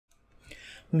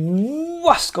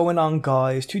What's going on,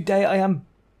 guys? Today I am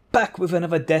back with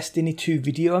another Destiny 2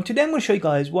 video, and today I'm going to show you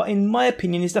guys what in my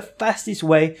opinion is the fastest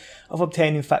way of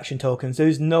obtaining faction tokens. There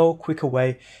is no quicker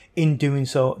way in doing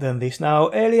so than this.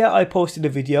 Now earlier I posted a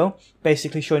video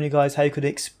basically showing you guys how you could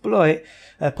exploit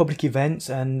public events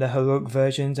and heroic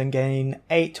versions and gain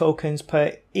 8 tokens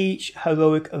per each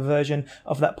heroic version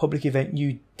of that public event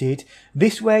you did.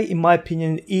 This way, in my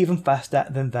opinion, even faster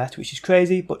than that, which is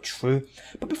crazy but true.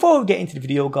 But before we get into the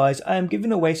video, guys, I am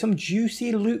giving away some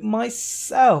juicy loot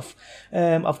myself.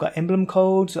 I've got emblem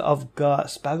codes, I've got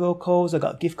Sparrow codes, I've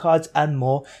got gift cards and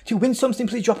more. To win some,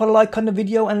 simply drop a like on the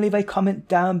video and leave a comment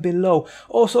down below.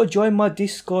 Also join my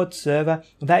Discord server,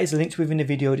 that is linked within the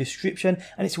video description,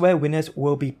 and it's where winners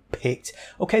will be picked.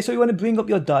 Okay, so you want to bring up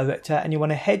your director and you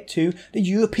want to head to the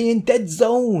European Dead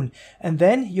Zone, and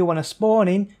then you want to spawn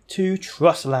in to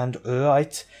Trustland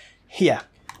right here.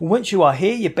 Once you are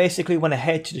here, you basically want to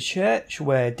head to the church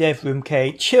where Devrim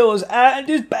Kay chills out and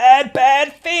does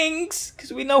bad things,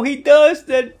 because we know he does,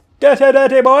 the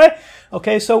dirty boy.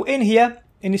 Okay, so in here,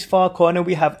 in this far corner,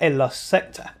 we have a lost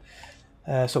sector.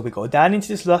 So we go down into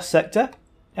this lost sector,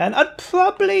 and I'd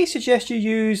probably suggest you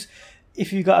use,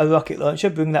 if you got a rocket launcher,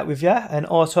 bring that with you, an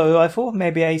auto rifle,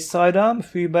 maybe a sidearm, a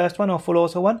free burst one or full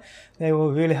auto one. They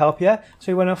will really help you.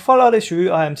 So you want to follow this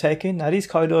route I am taking. Now these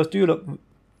corridors do look,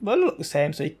 well, look the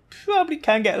same, so you probably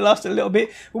can get lost a little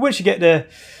bit, but once you get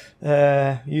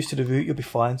used to the route, you'll be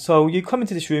fine. So you come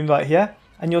into this room right here,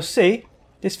 and you'll see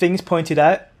this thing's pointed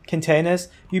out, containers.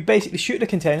 You basically shoot the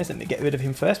containers. Let me get rid of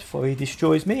him first before he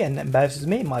destroys me and embarrasses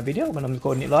me in my video when I'm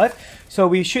recording it live. So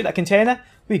we shoot that container,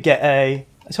 we get a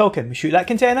token. We shoot that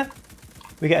container,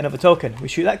 we get another token. We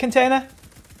shoot that container,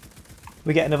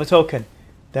 we get another token.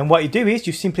 Then what you do is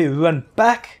you simply run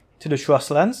back to the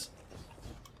Trustlands,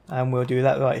 and we'll do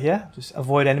that right here. Just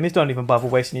avoid enemies, don't even bother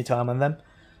wasting your time on them,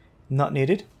 not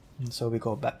needed. And so we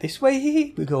go back this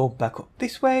way, we go back up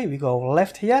this way, we go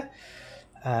left here,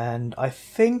 and I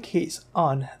think it's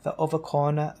on the other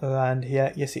corner around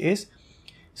here. Yes, it is.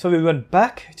 So we run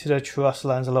back to the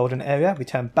Trustlands loading area, we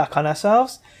turn back on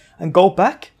ourselves and go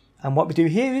back, and what we do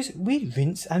here is we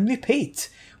rinse and repeat.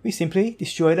 We simply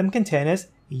destroy them containers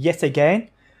yet again.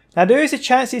 Now there is a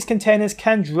chance these containers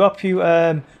can drop you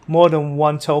more than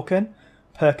 1 token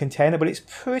per container, but it's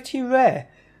pretty rare.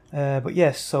 But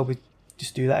yes, so we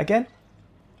just do that again.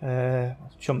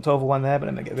 Jumped over one there, but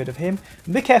let me get rid of him.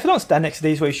 Be careful, don't stand next to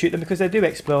these where you shoot them, because they do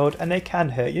explode and they can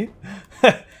hurt you.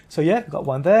 So yeah, we've got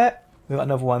one there, we've got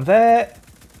another one there,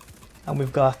 and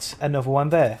we've got another one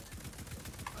there.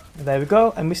 There we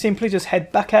go, and we simply just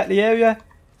head back out the area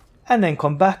and then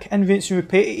come back and rinse and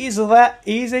repeat. It is that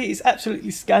easy. It's absolutely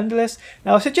scandalous.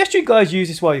 Now I suggest you guys use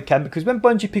this while you can, because when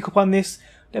Bungie pick up on this,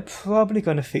 they're probably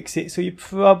going to fix it, so you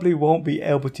probably won't be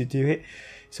able to do it.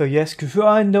 So yes,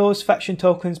 grind those faction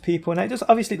tokens, people. Now it does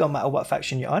obviously don't matter what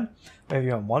faction you're on, whether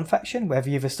you're on one faction, whether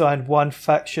you've assigned one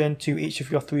faction to each of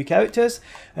your 3 characters,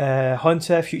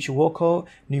 Hunter, Future Warcult,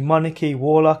 New Monarchy,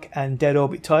 Warlock and Dead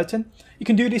Orbit Titan. You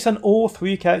can do this on all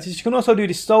 3 characters. You can also do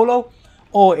this solo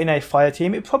or in a fire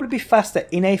team. It'd probably be faster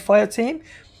in a fire team,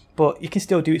 but you can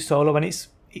still do it solo, and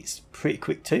it's pretty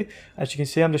quick too. As you can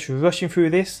see, I'm just rushing through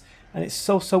this, and it's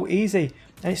so easy,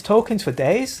 and it's tokens for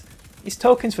days. It's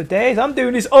tokens for days. I'm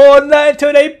doing this all night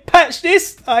until they patch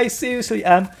this. I seriously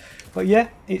am. But yeah,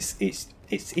 it's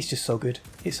just so good.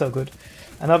 It's so good.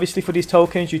 And obviously for these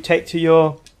tokens, you take to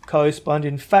your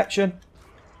corresponding faction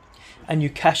and you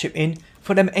cash it in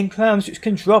for them engrams, which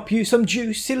can drop you some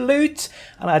juicy loot.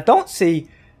 And I don't see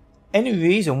any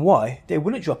reason why they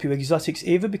wouldn't drop you exotics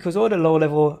either, because all the low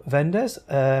level vendors,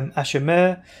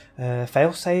 Ashamir,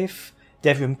 Failsafe,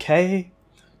 Devrim Kay,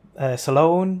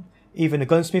 Salone, even the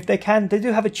gunsmith, they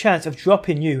do have a chance of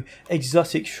dropping you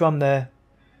exotics from their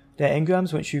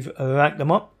engrams once you've ranked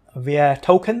them up via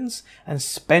tokens and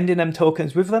spending them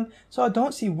tokens with them. So I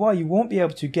don't see why you won't be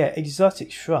able to get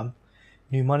exotics from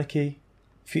New Monarchy,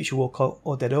 Future Warcult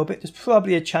or Dead Orbit. There's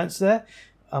probably a chance there.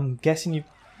 I'm guessing you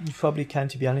probably can,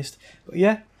 to be honest. But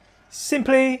yeah,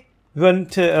 simply run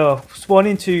to spawn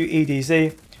into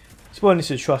EDZ, spawn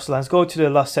into the Trustlands, go to the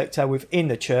lost sector within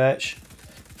the church,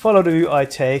 follow the route I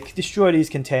take, destroy these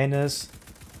containers,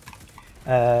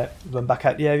 run back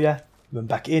out the area, run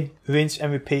back in, rinse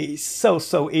and repeat. It's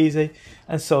so easy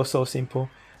and so simple.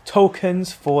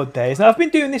 Tokens for days. Now I've been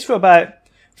doing this for about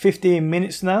 15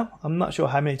 minutes now. I'm not sure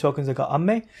how many tokens I got on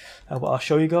me, but I'll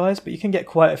show you guys. But you can get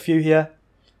quite a few here.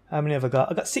 How many have I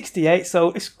got? I got 68,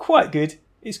 so it's quite good.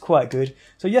 It's quite good.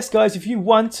 So yes guys, if you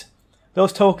want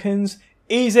those tokens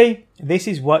Easy, this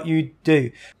is what you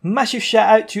do. Massive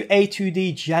shout out to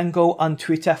A2D Django on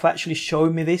Twitter for actually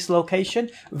showing me this location.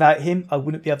 Without him, I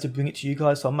wouldn't be able to bring it to you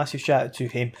guys, so a massive shout out to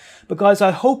him. But guys,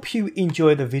 I hope you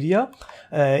enjoyed the video.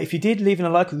 If you did, leaving a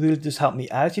like really does help me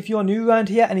out. If you're new around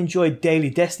here and enjoy daily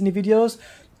Destiny videos,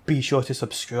 be sure to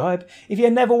subscribe. If you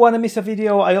never want to miss a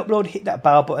video I upload, hit that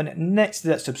bell button next to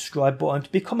that subscribe button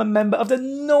to become a member of the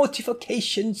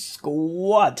notification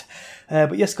squad.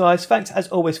 But yes guys, thanks as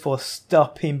always for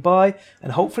stopping by,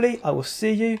 and hopefully I will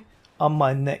see you on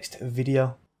my next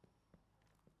video.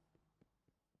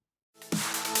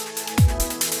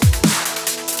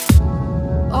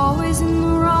 Always in the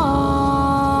wrong,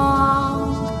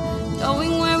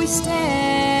 knowing where we stand.